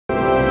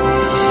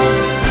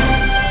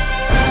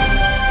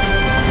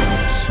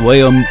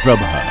Swayam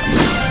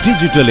Prabha.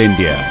 Digital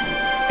India.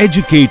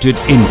 Educated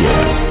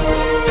India.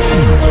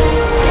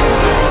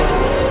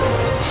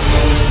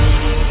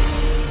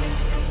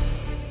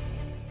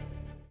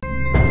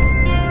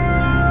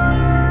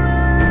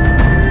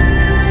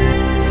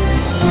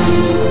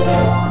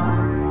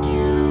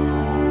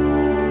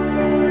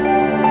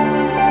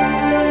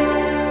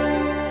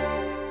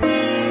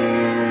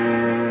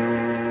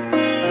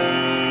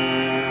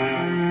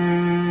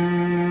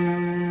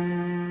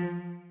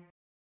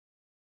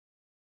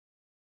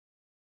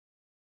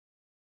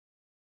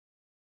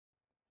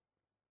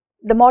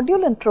 The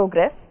module in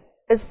progress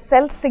is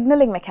cell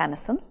signaling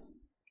mechanisms,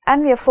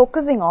 and we are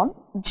focusing on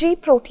G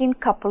protein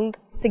coupled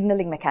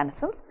signaling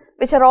mechanisms,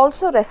 which are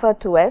also referred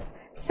to as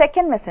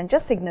second messenger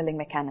signaling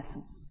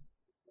mechanisms.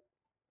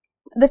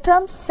 The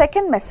term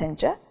second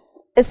messenger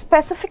is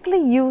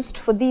specifically used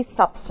for these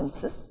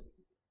substances.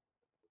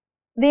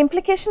 The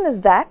implication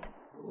is that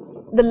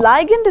the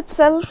ligand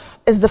itself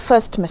is the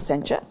first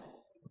messenger,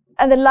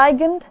 and the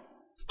ligand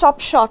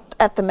stops short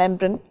at the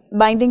membrane,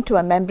 binding to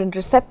a membrane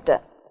receptor,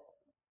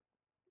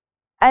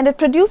 and it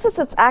produces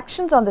its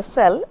actions on the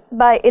cell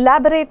by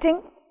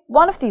elaborating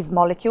one of these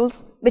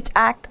molecules which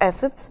act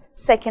as its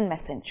second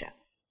messenger.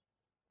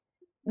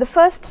 The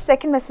first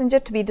second messenger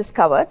to be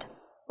discovered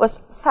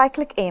was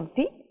cyclic AMP,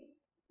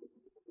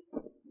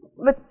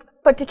 with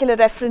particular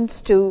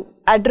reference to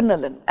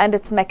adrenaline and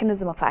its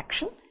mechanism of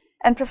action,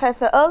 and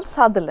Professor Earl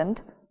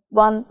Sutherland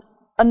won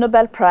a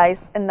Nobel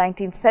Prize in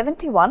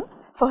 1971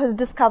 for his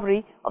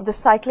discovery of the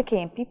cyclic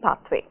AMP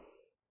pathway,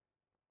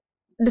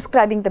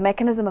 describing the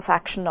mechanism of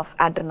action of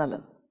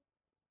adrenaline.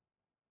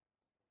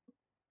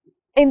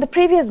 In the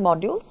previous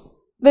modules,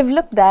 we've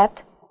looked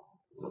at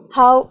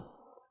how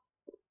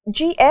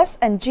GS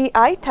and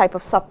GI type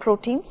of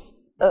subproteins,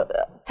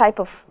 type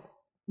of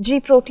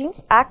G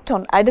proteins act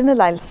on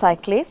adenylyl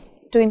cyclase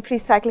to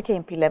increase cyclic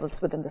AMP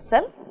levels within the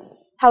cell,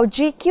 how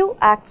GQ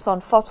acts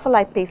on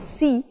phospholipase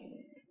C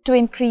to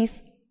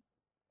increase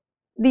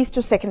these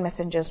two second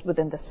messengers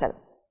within the cell.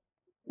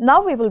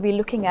 Now we will be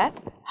looking at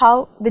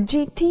how the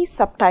GT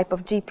subtype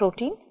of G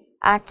protein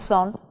acts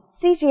on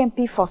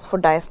cGMP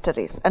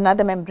phosphodiesterase,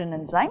 another membrane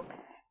enzyme,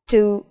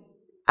 to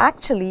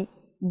actually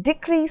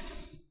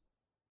decrease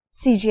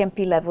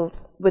cGMP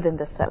levels within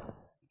the cell.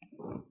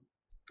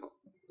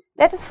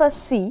 Let us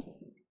first see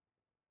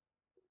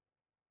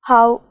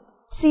how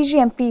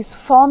cGMP is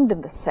formed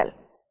in the cell.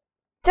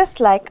 Just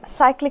like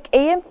cyclic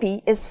AMP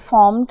is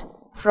formed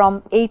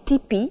from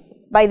ATP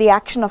by the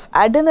action of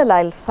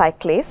adenylyl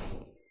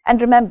cyclase, and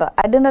remember,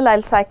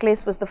 adenylyl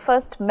cyclase was the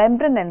first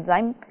membrane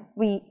enzyme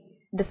we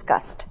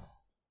discussed.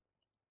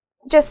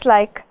 Just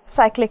like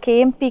cyclic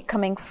AMP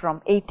coming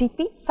from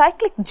ATP,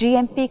 cyclic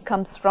GMP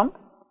comes from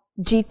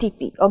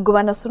GTP or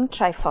guanosine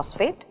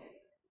triphosphate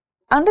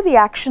under the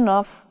action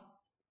of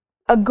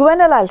a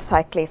guanylyl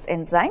cyclase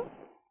enzyme.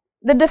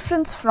 The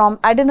difference from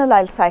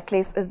adenylyl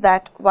cyclase is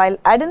that while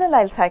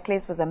adenylyl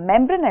cyclase was a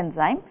membrane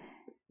enzyme,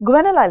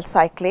 guanylyl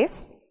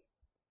cyclase,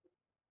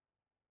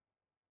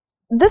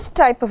 this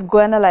type of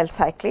guanylyl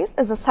cyclase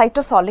is a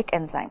cytosolic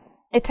enzyme.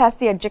 It has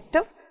the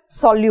adjective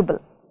soluble.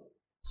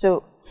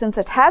 So, since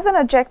it has an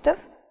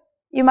adjective,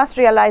 you must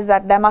realize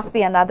that there must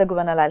be another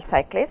guanylyl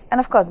cyclase, and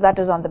of course that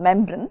is on the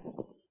membrane,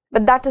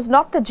 but that is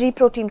not the G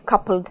protein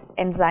coupled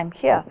enzyme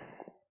here.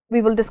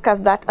 We will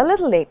discuss that a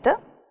little later.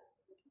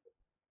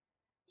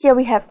 Here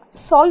we have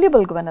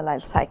soluble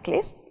guanylyl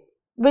cyclase,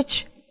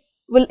 which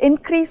will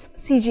increase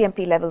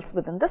cGMP levels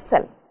within the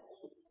cell.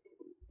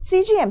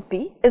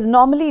 cGMP is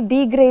normally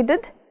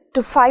degraded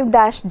to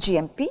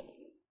 5-GMP,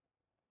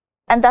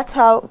 and that's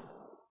how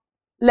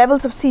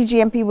levels of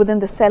cGMP within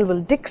the cell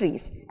will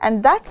decrease,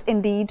 and that's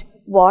indeed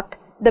what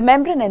the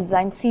membrane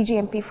enzyme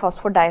cGMP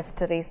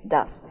phosphodiesterase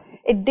does.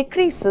 It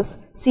decreases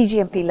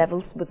cGMP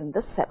levels within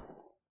the cell.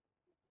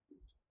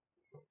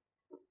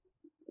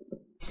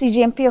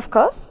 cGMP, of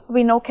course,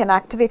 we know can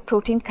activate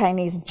protein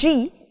kinase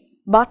G,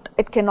 but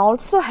it can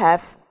also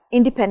have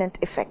independent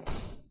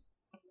effects,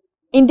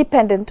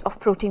 independent of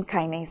protein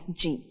kinase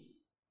G.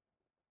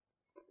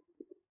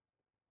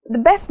 The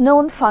best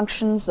known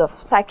functions of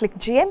cyclic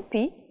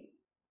GMP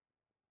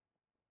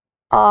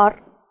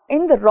are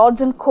in the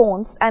rods and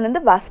cones and in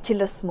the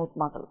vascular smooth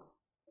muscle.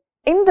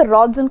 In the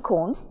rods and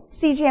cones,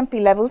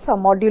 cGMP levels are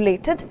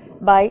modulated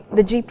by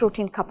the G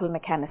protein couple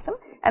mechanism,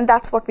 and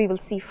that's what we will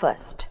see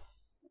first.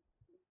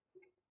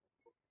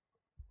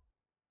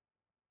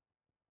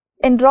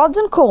 In rods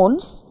and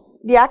cones,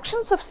 the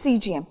actions of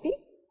cGMP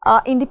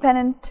are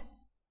independent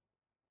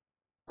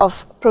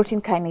of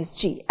protein kinase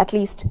G. At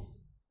least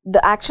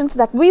the actions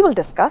that we will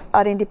discuss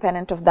are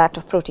independent of that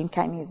of protein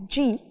kinase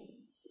G.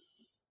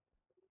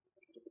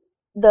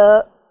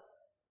 The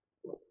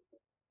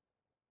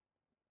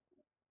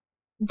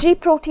G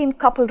protein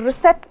coupled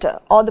receptor,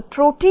 or the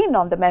protein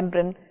on the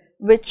membrane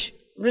which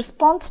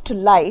responds to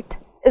light,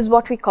 is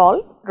what we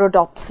call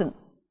rhodopsin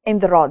in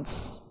the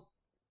rods.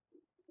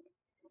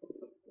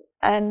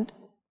 And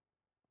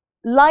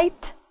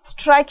light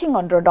striking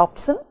on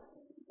rhodopsin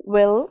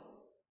will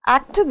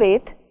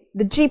activate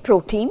the G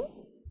protein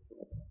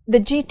the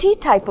GT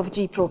type of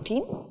G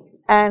protein,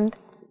 and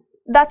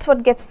that's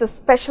what gets the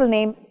special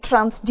name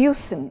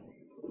transducin,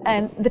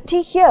 and the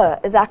T here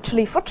is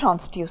actually for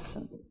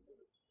transducin.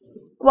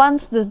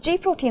 Once this G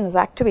protein is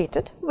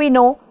activated, we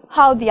know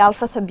how the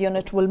alpha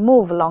subunit will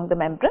move along the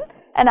membrane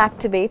and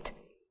activate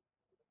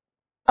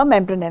a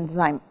membrane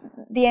enzyme.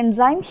 The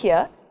enzyme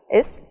here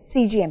is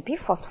cGMP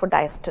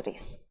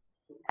phosphodiesterase,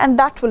 and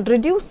that will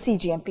reduce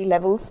cGMP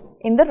levels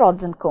in the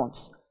rods and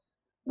cones.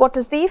 What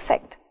is the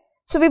effect?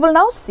 So we will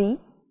now see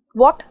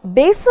what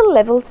basal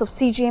levels of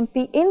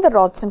cGMP in the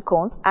rods and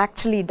cones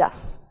actually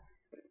does.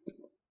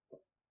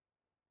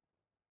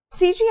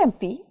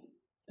 cGMP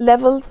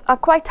levels are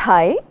quite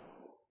high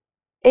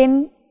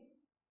in,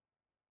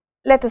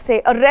 let us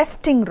say, a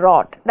resting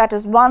rod, that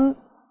is one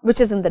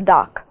which is in the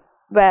dark,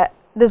 where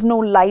there's no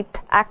light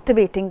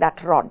activating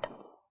that rod.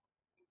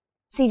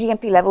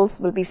 cGMP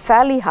levels will be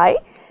fairly high,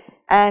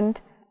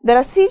 and there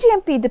are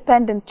cGMP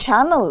dependent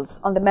channels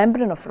on the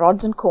membrane of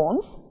rods and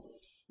cones.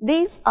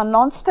 These are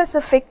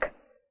non-specific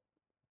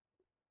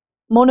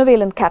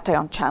monovalent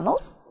cation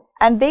channels,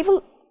 and they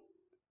will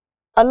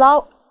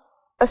allow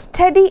a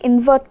steady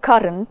invert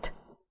current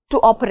to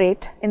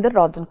operate in the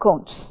rods and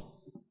cones.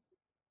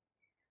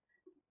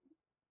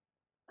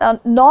 Now,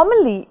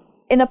 normally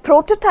in a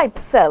prototype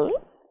cell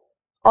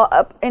or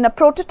in a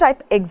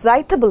prototype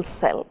excitable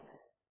cell,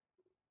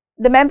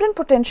 the membrane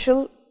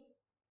potential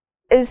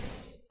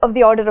is of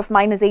the order of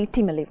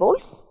 -80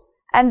 millivolts,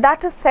 and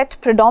that is set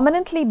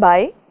predominantly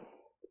by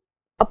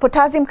a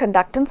potassium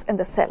conductance in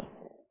the cell,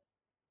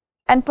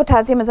 and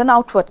potassium is an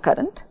outward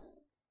current.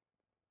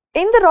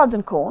 In the rods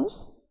and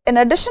cones, in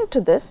addition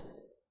to this,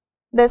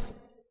 there's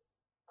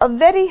a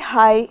very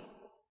high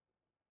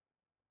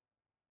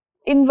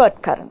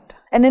invert current,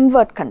 an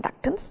invert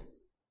conductance,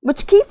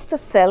 which keeps the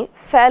cell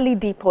fairly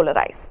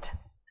depolarized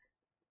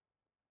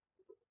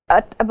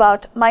at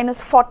about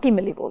 -40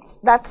 millivolts.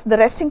 That's the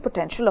resting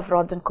potential of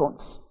rods and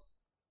cones.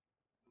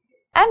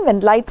 And when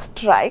light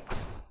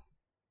strikes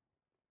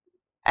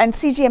and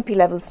cGMP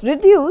levels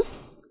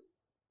reduce,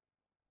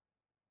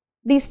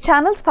 these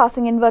channels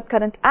passing invert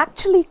current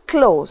actually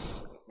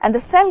close and the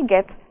cell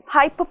gets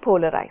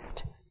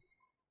hyperpolarized.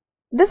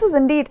 This is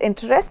indeed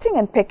interesting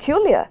and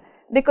peculiar,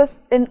 because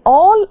in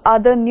all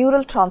other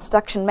neural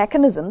transduction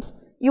mechanisms,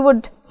 you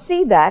would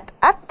see that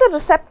at the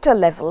receptor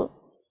level,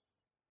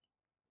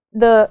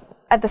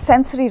 at the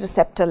sensory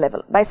receptor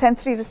level. By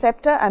sensory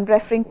receptor, I am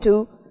referring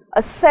to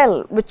a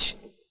cell which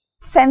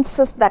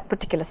senses that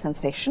particular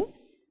sensation.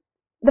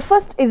 The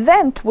first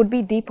event would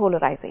be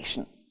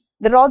depolarization.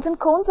 The rods and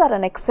cones are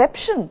an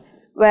exception,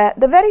 where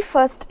the very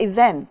first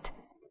event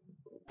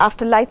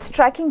after light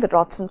striking the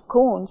rods and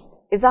cones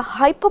is a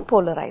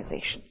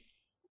hyperpolarization.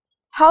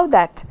 How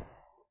that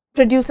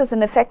produces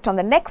an effect on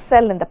the next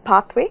cell in the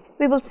pathway,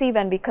 we will see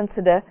when we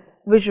consider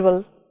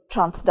visual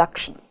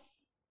transduction.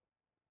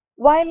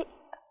 While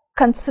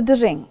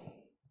considering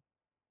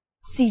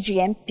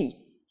cGMP,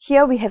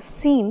 here we have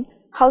seen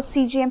how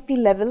cGMP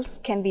levels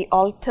can be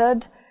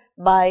altered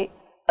by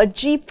a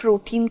G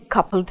protein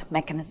coupled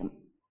mechanism.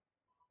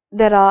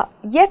 There are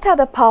yet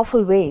other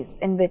powerful ways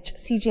in which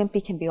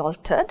cGMP can be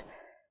altered,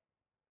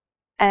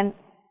 and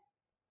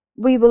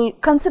we will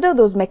consider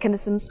those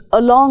mechanisms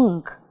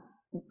along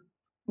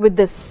with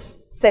this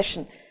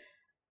session,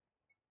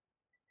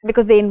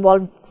 because they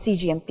involve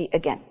cGMP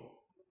again.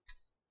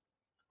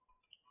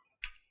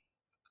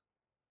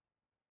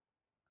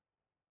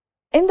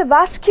 In the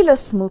vascular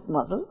smooth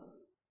muscle,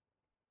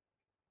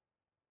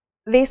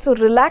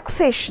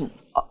 vasorelaxation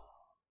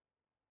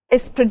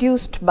is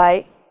produced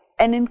by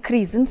an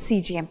increase in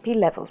cGMP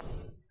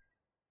levels.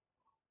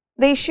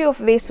 The issue of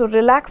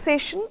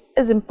vasorelaxation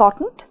is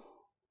important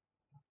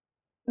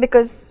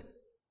because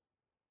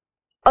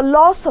a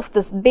loss of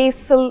this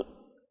basal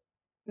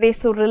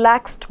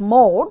vasorelaxed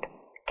mode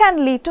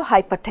can lead to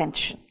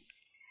hypertension.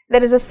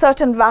 There is a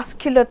certain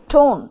vascular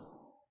tone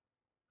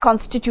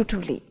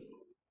constitutively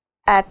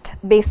at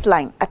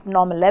baseline, at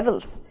normal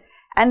levels,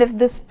 and if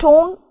this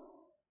tone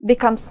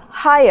becomes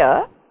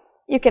higher,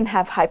 you can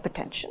have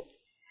hypertension,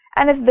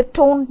 and if the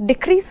tone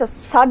decreases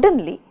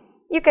suddenly,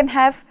 you can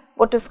have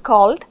what is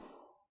called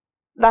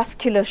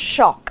vascular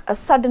shock, a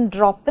sudden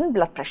drop in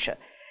blood pressure.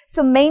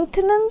 So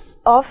maintenance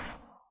of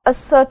a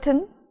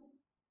certain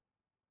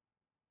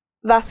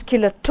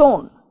vascular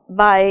tone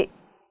by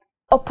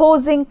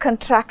opposing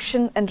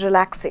contraction and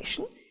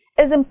relaxation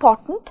is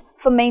important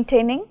for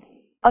maintaining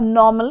a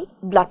normal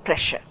blood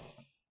pressure.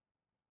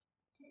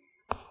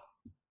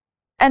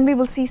 And we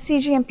will see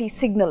cGMP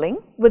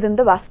signaling within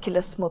the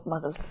vascular smooth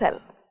muscle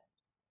cell.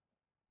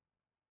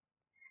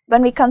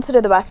 When we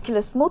consider the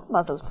vascular smooth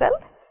muscle cell,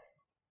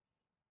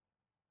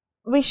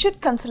 we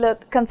should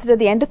consider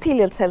the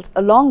endothelial cells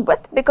along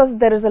with, because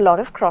there is a lot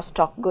of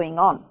crosstalk going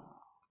on.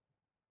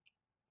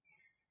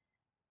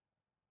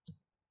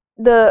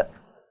 The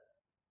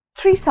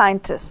three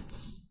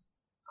scientists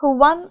who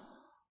won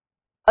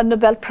a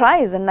Nobel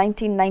Prize in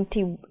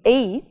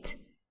 1998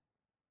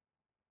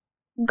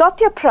 got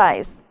their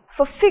prize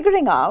for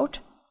figuring out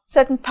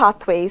certain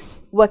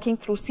pathways working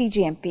through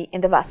cGMP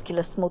in the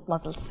vascular smooth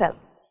muscle cell.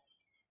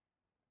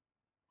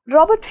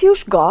 Robert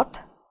Fugate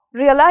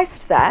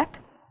realized that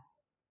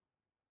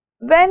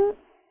when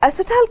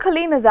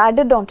acetylcholine is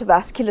added onto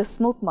vascular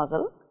smooth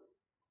muscle,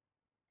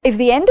 if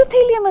the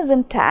endothelium is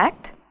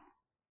intact,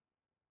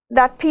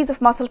 that piece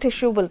of muscle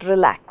tissue will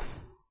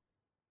relax.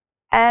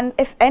 And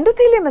if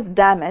endothelium is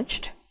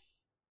damaged,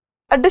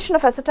 addition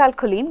of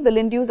acetylcholine will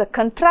induce a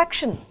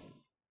contraction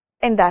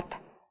in that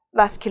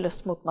vascular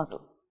smooth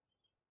muscle.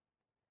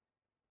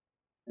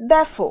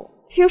 Therefore,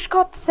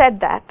 Fugate said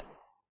that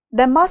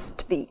there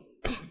must be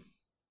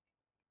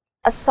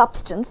a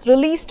substance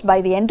released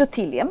by the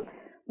endothelium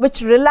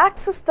which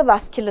relaxes the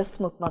vascular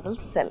smooth muscle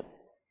cell.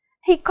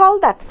 He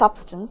called that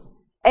substance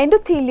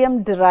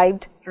endothelium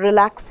derived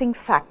relaxing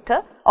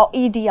factor, or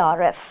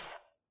EDRF.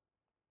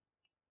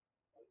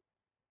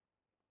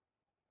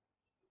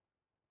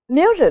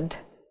 Murid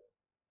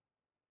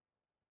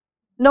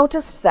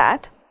noticed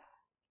that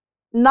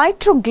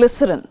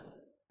nitroglycerin,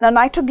 now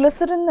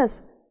nitroglycerin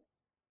is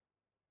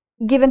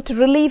given to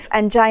relieve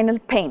anginal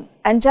pain.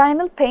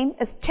 Anginal pain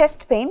is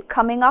chest pain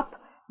coming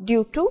up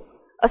due to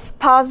a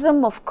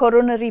spasm of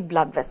coronary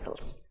blood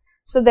vessels.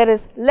 So there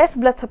is less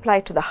blood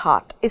supply to the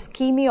heart,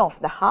 ischemia of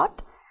the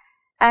heart,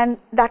 and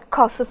that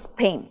causes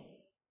pain.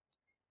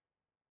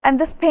 And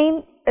this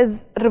pain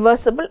is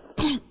reversible.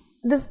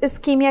 This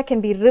ischemia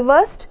can be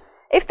reversed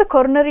if the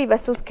coronary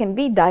vessels can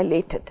be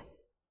dilated.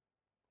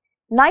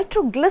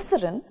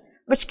 Nitroglycerin,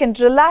 which can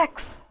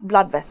relax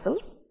blood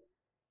vessels,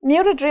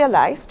 Murid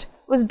realized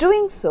was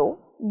doing so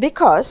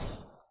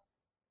because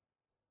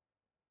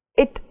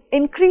it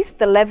increased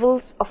the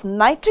levels of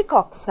nitric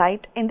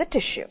oxide in the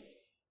tissue.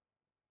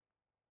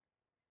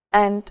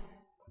 And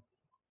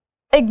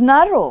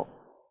Ignarro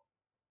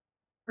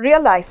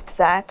realized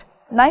that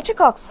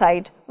nitric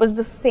oxide was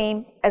the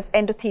same as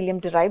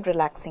endothelium derived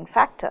relaxing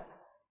factor.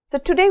 So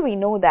today we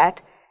know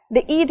that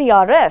the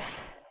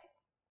EDRF,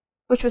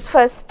 which was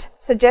first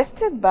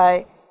suggested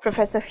by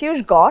Professor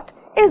Fugate,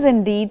 is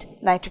indeed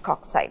nitric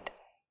oxide.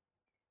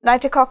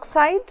 Nitric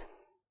oxide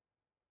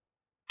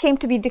came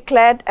to be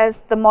declared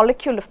as the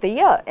molecule of the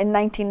year in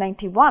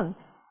 1991,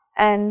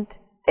 and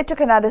it took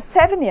another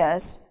 7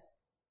 years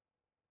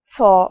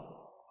for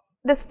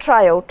this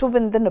trio to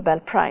win the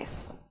Nobel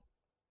Prize.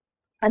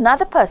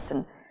 Another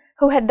person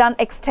who had done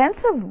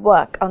extensive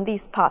work on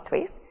these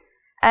pathways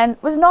and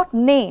was not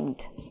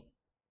named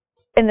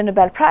in the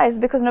Nobel Prize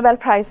because Nobel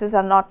Prizes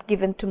are not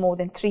given to more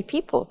than 3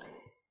 people.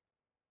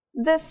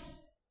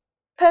 This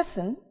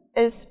person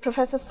is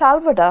Professor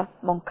Salvador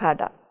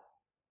Moncada.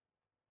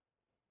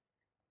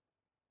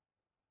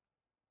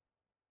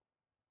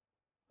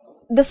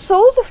 The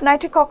source of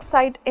nitric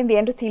oxide in the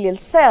endothelial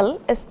cell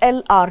is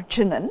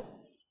L-arginine,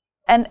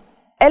 and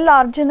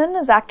L-arginine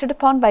is acted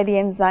upon by the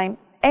enzyme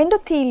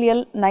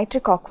endothelial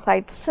nitric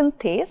oxide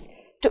synthase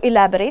to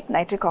elaborate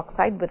nitric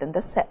oxide within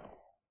the cell.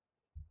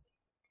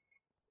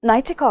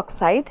 Nitric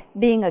oxide,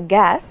 being a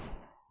gas,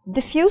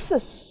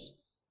 diffuses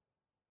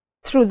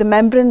through the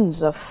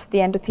membranes of the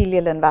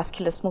endothelial and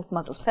vascular smooth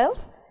muscle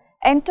cells,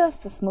 enters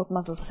the smooth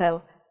muscle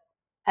cell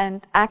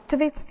and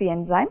activates the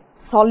enzyme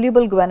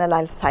soluble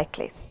guanylyl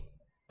cyclase,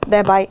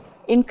 thereby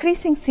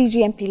increasing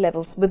cGMP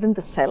levels within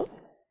the cell.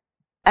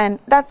 And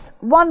that's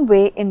one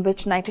way in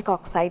which nitric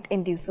oxide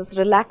induces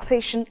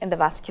relaxation in the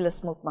vascular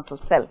smooth muscle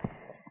cell.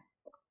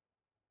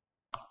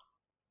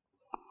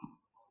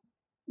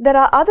 There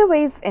are other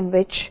ways in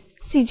which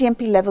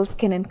cGMP levels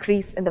can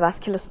increase in the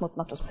vascular smooth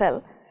muscle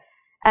cell,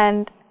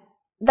 and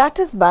that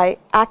is by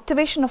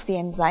activation of the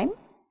enzyme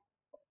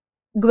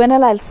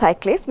guanylyl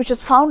cyclase, which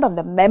is found on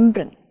the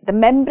membrane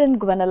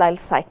guanylyl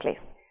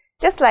cyclase.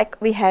 Just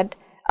like we had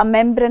a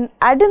membrane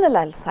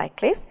adenylyl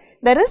cyclase,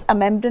 there is a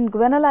membrane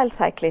guanylyl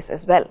cyclase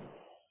as well.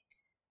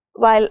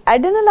 While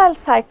adenylyl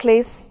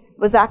cyclase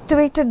was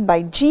activated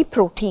by G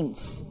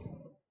proteins,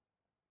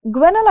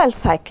 guanylyl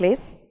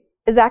cyclase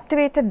is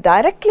activated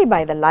directly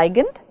by the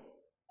ligand,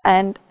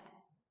 and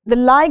the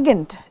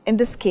ligand in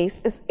this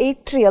case is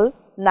atrial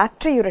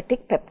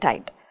natriuretic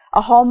peptide,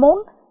 a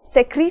hormone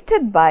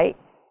secreted by,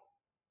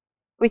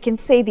 we can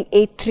say, the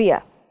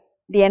atria,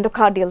 the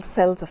endocardial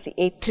cells of the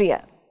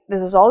atria.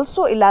 This is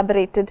also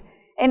elaborated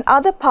in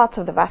other parts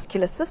of the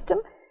vascular system,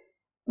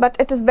 but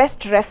it is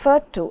best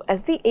referred to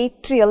as the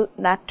atrial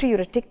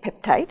natriuretic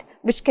peptide,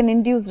 which can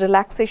induce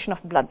relaxation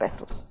of blood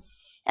vessels.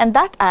 And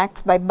that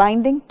acts by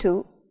binding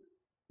to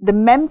the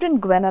membrane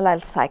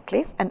guanylyl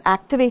cyclase and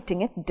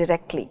activating it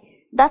directly.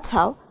 That's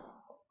how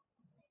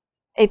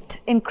it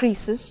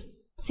increases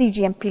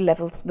cGMP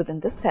levels within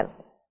the cell.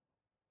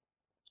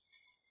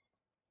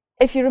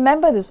 If you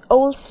remember this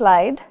old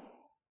slide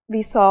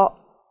we saw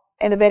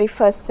in the very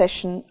first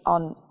session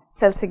on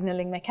cell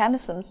signaling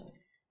mechanisms,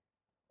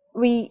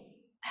 we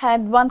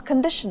had one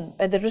condition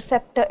where the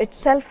receptor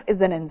itself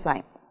is an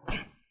enzyme.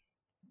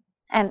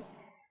 And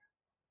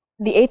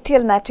the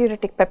atrial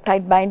natriuretic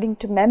peptide binding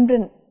to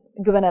membrane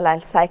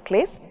guanylyl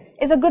cyclase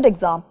is a good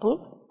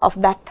example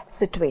of that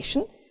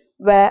situation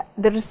where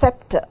the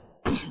receptor,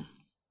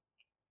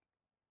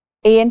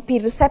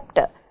 ANP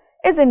receptor,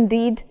 is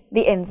indeed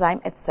the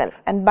enzyme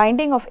itself, and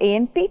binding of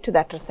ANP to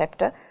that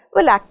receptor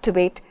will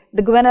activate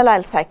the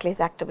guanylyl cyclase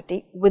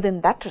activity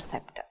within that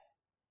receptor.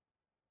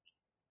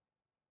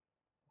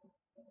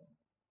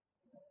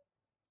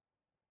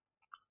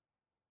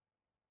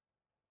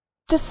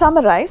 To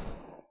summarize,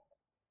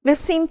 we've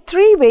seen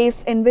three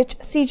ways in which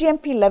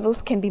cGMP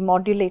levels can be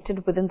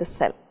modulated within the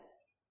cell.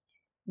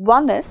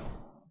 One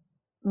is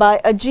by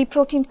a G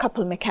protein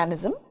couple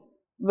mechanism,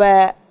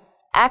 where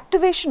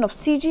activation of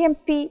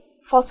cGMP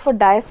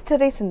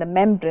phosphodiesterase in the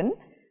membrane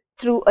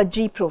through a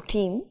G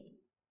protein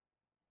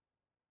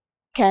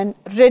can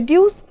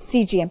reduce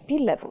cGMP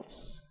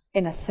levels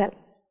in a cell.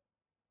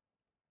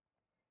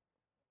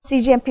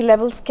 cGMP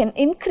levels can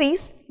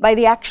increase by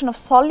the action of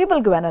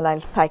soluble guanylyl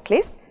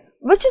cyclase,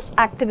 which is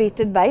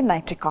activated by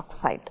nitric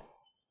oxide.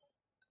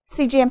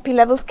 cGMP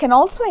levels can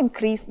also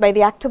increase by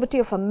the activity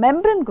of a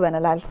membrane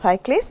guanylyl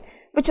cyclase,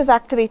 which is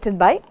activated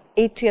by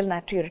atrial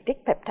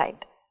natriuretic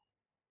peptide.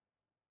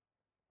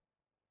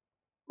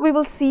 We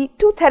will see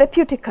two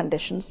therapeutic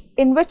conditions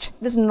in which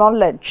this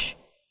knowledge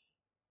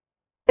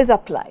is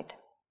applied.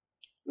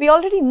 We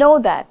already know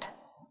that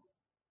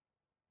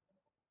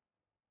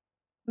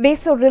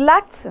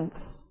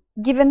vasorelaxants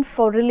given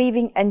for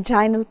relieving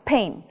anginal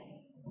pain,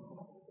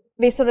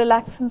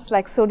 vasorelaxants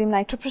like sodium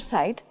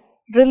nitroprusside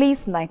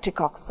release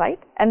nitric oxide,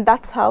 and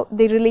that's how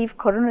they relieve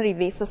coronary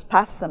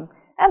vasospasm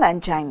and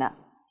angina.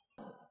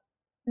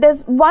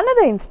 There's one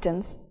other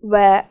instance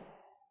where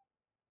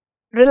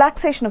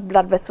relaxation of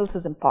blood vessels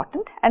is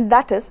important, and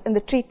that is in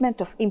the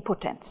treatment of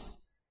impotence.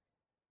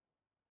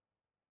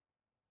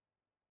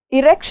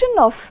 Erection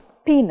of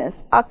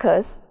penis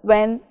occurs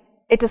when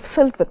it is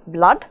filled with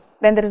blood,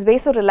 when there is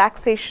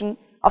vasorelaxation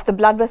of the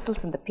blood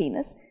vessels in the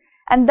penis,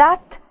 and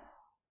that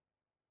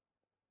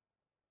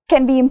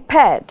can be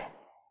impaired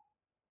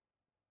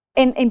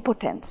in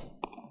impotence.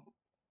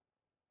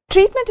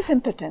 Treatment of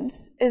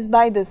impotence is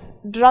by this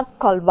drug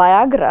called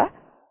Viagra.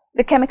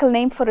 The chemical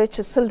name for it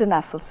is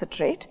sildenafil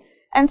citrate,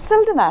 and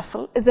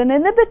sildenafil is an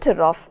inhibitor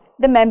of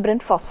the membrane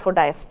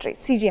phosphodiesterase,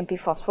 cGMP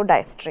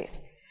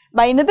phosphodiesterase.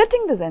 By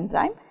inhibiting this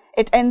enzyme,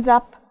 it ends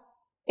up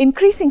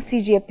increasing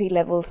cGMP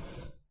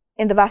levels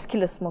in the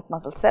vascular smooth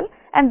muscle cell,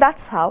 and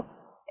that's how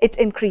it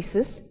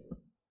increases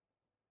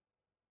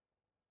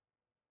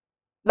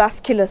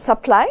vascular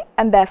supply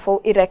and therefore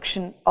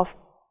erection of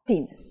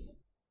penis.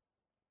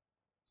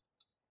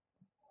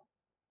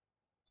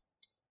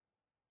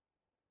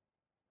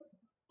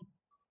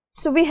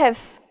 So we have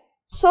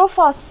so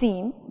far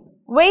seen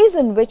ways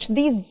in which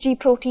these G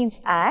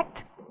proteins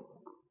act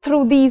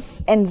through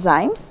these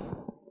enzymes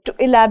to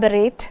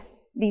elaborate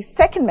these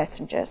second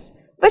messengers,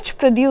 which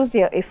produce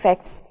their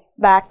effects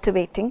by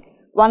activating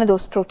one of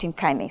those protein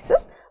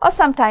kinases, or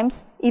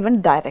sometimes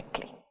even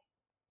directly.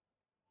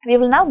 We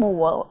will now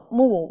move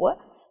over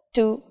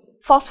to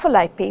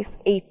phospholipase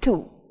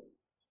A2.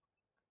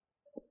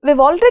 We've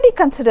already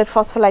considered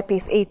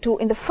phospholipase A2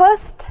 in the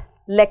first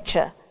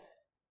lecture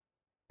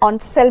on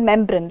cell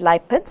membrane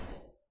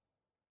lipids.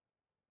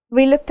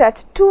 We looked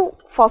at two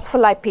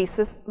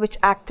phospholipases which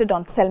acted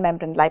on cell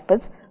membrane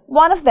lipids.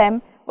 One of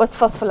them was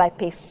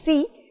phospholipase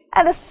C,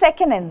 and the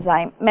second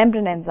enzyme,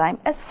 membrane enzyme,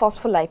 is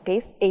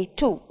phospholipase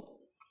A2.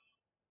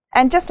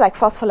 And just like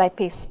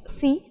phospholipase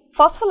C,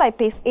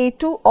 phospholipase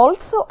A2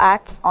 also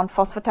acts on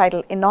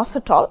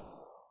phosphatidylinositol,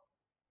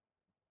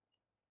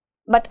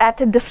 but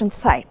at a different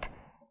site.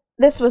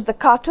 This was the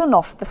cartoon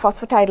of the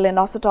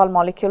phosphatidylinositol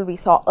molecule we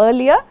saw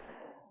earlier.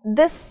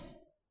 This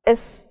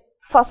is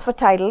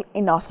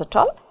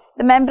phosphatidylinositol.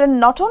 The membrane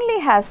not only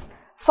has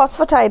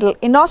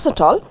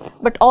phosphatidylinositol,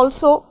 but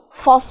also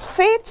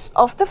phosphates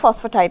of the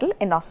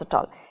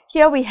phosphatidylinositol.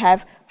 Here we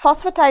have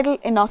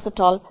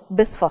phosphatidylinositol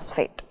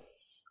bisphosphate.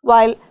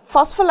 While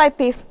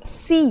phospholipase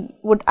C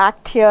would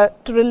act here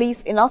to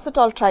release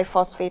inositol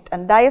triphosphate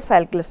and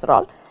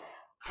diacylglycerol,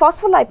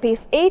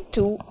 phospholipase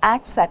A2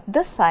 acts at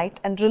this site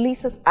and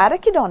releases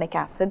arachidonic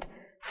acid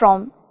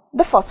from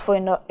the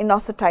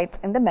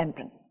phosphoinositides in the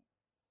membrane.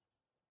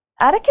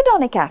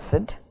 Arachidonic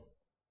acid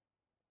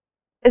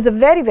is a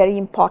very, very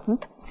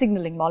important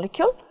signaling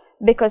molecule,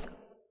 because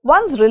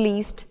once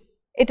released,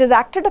 it is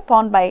acted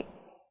upon by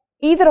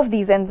either of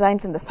these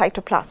enzymes in the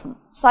cytoplasm,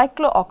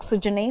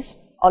 cyclooxygenase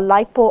or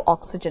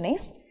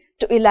lipooxygenase,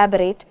 to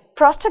elaborate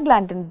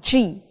prostaglandin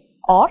G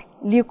or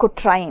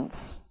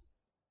leukotrienes.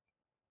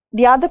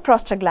 The other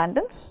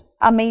prostaglandins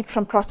are made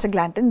from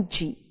prostaglandin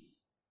G.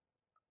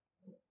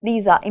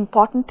 These are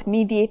important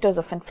mediators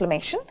of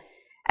inflammation,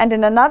 and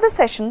in another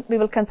session we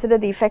will consider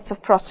the effects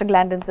of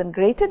prostaglandins in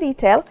greater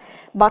detail,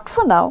 but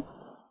for now,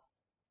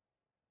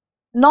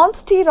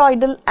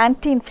 non-steroidal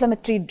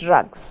anti-inflammatory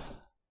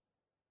drugs,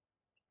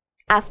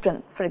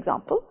 aspirin for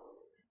example,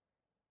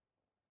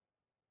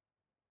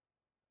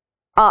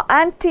 are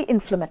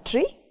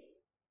anti-inflammatory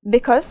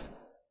because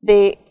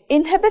they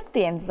inhibit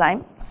the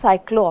enzyme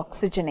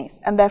cyclooxygenase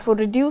and therefore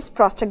reduce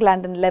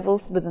prostaglandin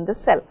levels within the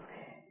cell.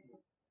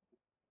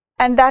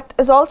 And that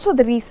is also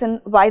the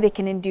reason why they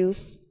can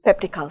induce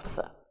peptic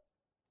ulcer.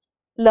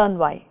 Learn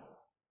why.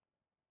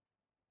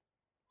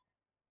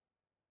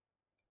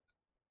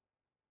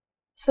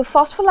 So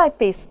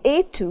phospholipase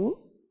A2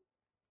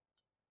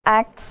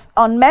 acts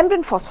on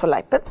membrane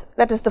phospholipids,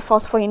 that is the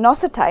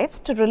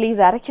phosphoinositides, to release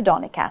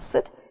arachidonic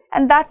acid,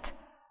 and that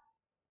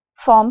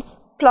forms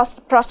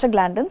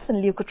prostaglandins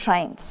and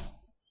leukotrienes.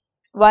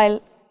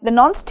 While the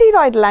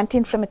non-steroidal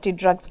anti-inflammatory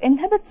drugs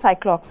inhibit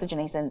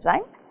cyclooxygenase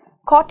enzyme,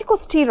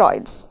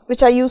 corticosteroids,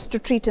 which are used to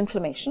treat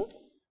inflammation,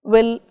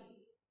 will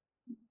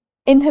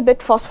inhibit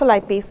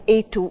phospholipase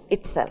A2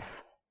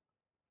 itself.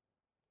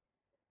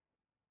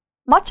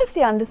 Much of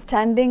the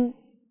understanding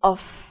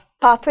of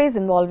pathways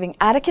involving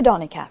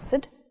arachidonic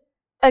acid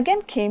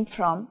again came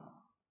from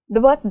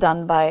the work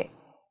done by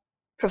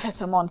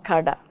Professor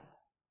Moncarda,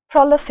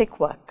 prolific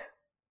work.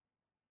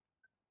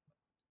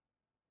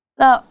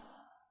 Now,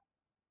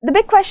 the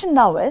big question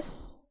now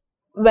is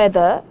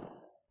whether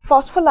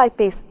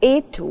phospholipase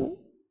A2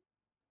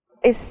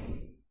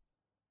 is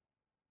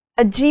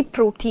a G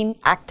protein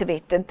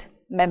activated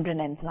membrane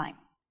enzyme.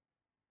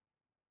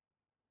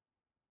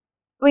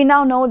 We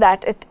now know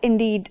that it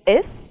indeed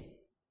is,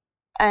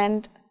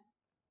 and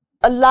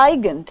a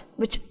ligand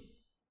which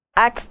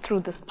acts through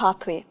this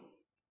pathway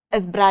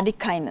is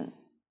bradykinin,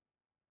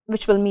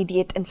 which will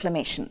mediate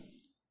inflammation.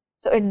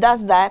 So it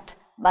does that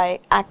by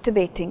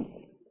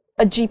activating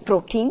a G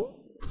protein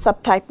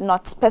subtype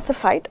not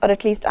specified, or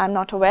at least I am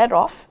not aware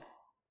of,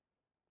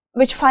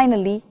 which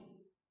finally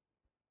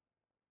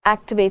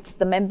activates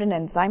the membrane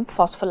enzyme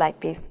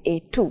phospholipase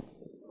A2.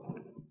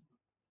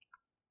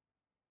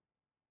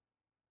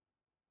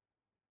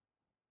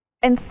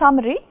 In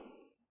summary,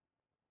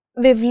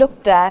 we have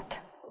looked at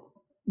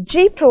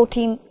G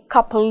protein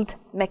coupled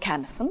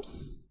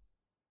mechanisms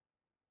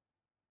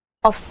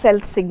of cell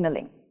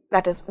signaling,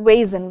 that is,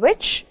 ways in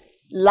which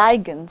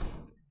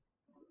ligands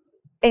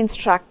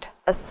instruct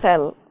a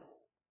cell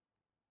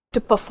to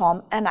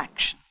perform an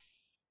action.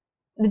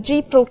 The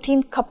G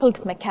protein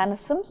coupled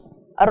mechanisms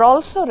are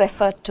also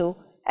referred to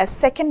as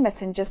second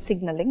messenger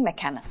signaling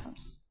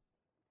mechanisms.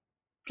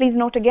 Please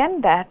note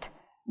again that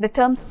the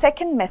term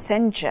second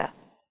messenger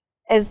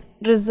is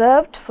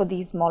reserved for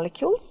these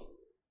molecules,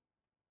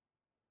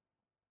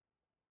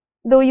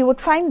 though you would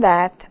find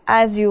that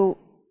as you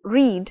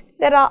read,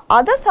 there are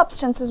other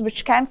substances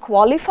which can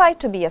qualify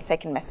to be a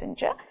second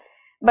messenger,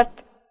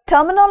 but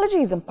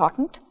terminology is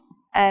important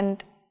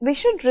and we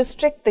should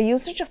restrict the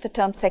usage of the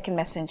term second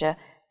messenger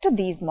to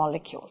these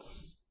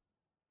molecules.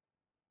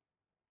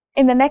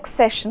 In the next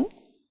session,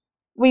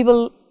 we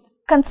will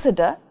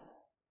consider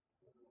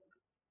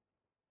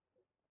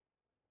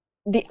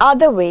the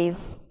other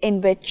ways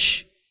in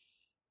which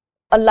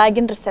a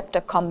ligand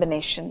receptor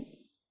combination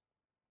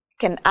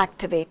can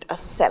activate a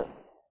cell.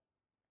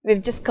 We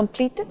have just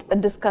completed a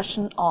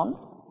discussion on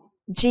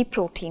G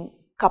protein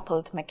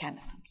coupled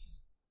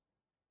mechanisms.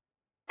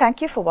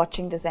 Thank you for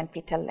watching this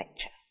NPTEL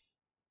lecture.